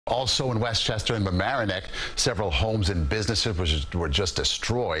Also in Westchester and Mamaroneck, several homes and businesses were just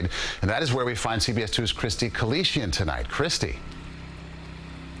destroyed. And that is where we find CBS 2's Kristie Keleshian tonight. Kristie.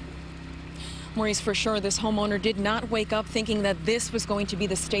 Maurice, for sure, this homeowner did not wake up thinking that this was going to be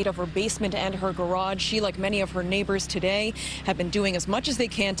the state of her basement and her garage. She, like many of her neighbors today, have been doing as much as they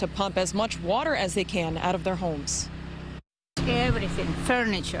can to pump as much water as they can out of their homes. Everything,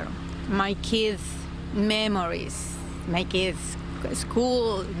 furniture, my kids' memories, my kids'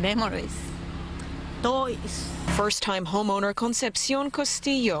 school memories, toys. First-time homeowner Concepcion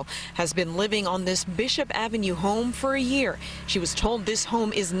Castillo has been living on this Bishop Avenue home for a year. She was told this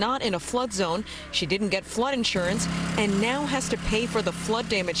home is not in a flood zone. She didn't get flood insurance and now has to pay for the flood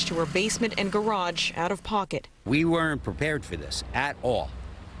damage to her basement and garage out of pocket. We weren't prepared for this at all.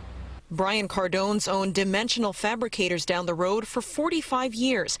 Brian Cardone's owned Dimensional Fabricators down the road for 45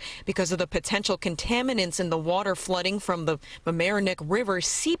 years because of the potential contaminants in the water flooding from the Mamaroneck River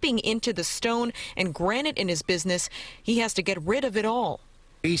seeping into the stone and granite in his business. He has to get rid of it all.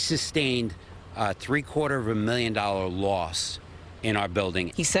 We sustained a $750,000 loss in our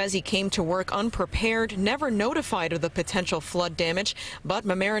building. He says he came to work unprepared, never notified of the potential flood damage. But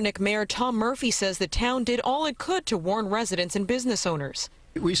Mamaroneck Mayor Tom Murphy says the town did all it could to warn residents and business owners.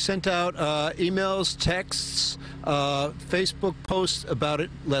 We sent out emails, texts, Facebook posts about it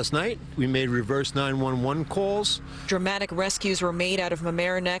last night. We made reverse 911 calls. Dramatic rescues were made out of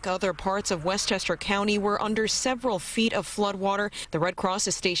Mamaroneck. Other parts of Westchester County were under several feet of floodwater. The Red Cross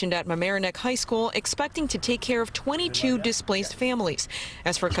is stationed at Mamaroneck High School, expecting to take care of 22 displaced families.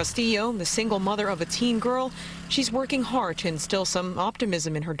 As for Castillo, the single mother of a teen girl, she's working hard to instill some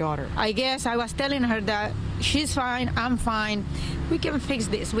optimism in her daughter. I guess I was telling her that she's fine, I'm fine. We can fix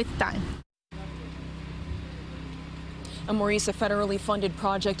this with time. A Maurice, a federally funded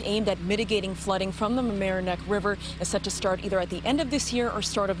project aimed at mitigating flooding from the Mamaroneck River is set to start either at the end of this year or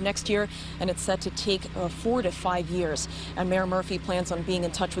start of next year, and it's set to take 4 to 5 years. And Mayor Murphy plans on being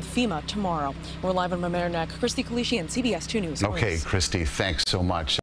in touch with FEMA tomorrow. We're live in Mamaroneck. Kristie Keleshian, CBS 2 News. Okay, Kristie, thanks so much.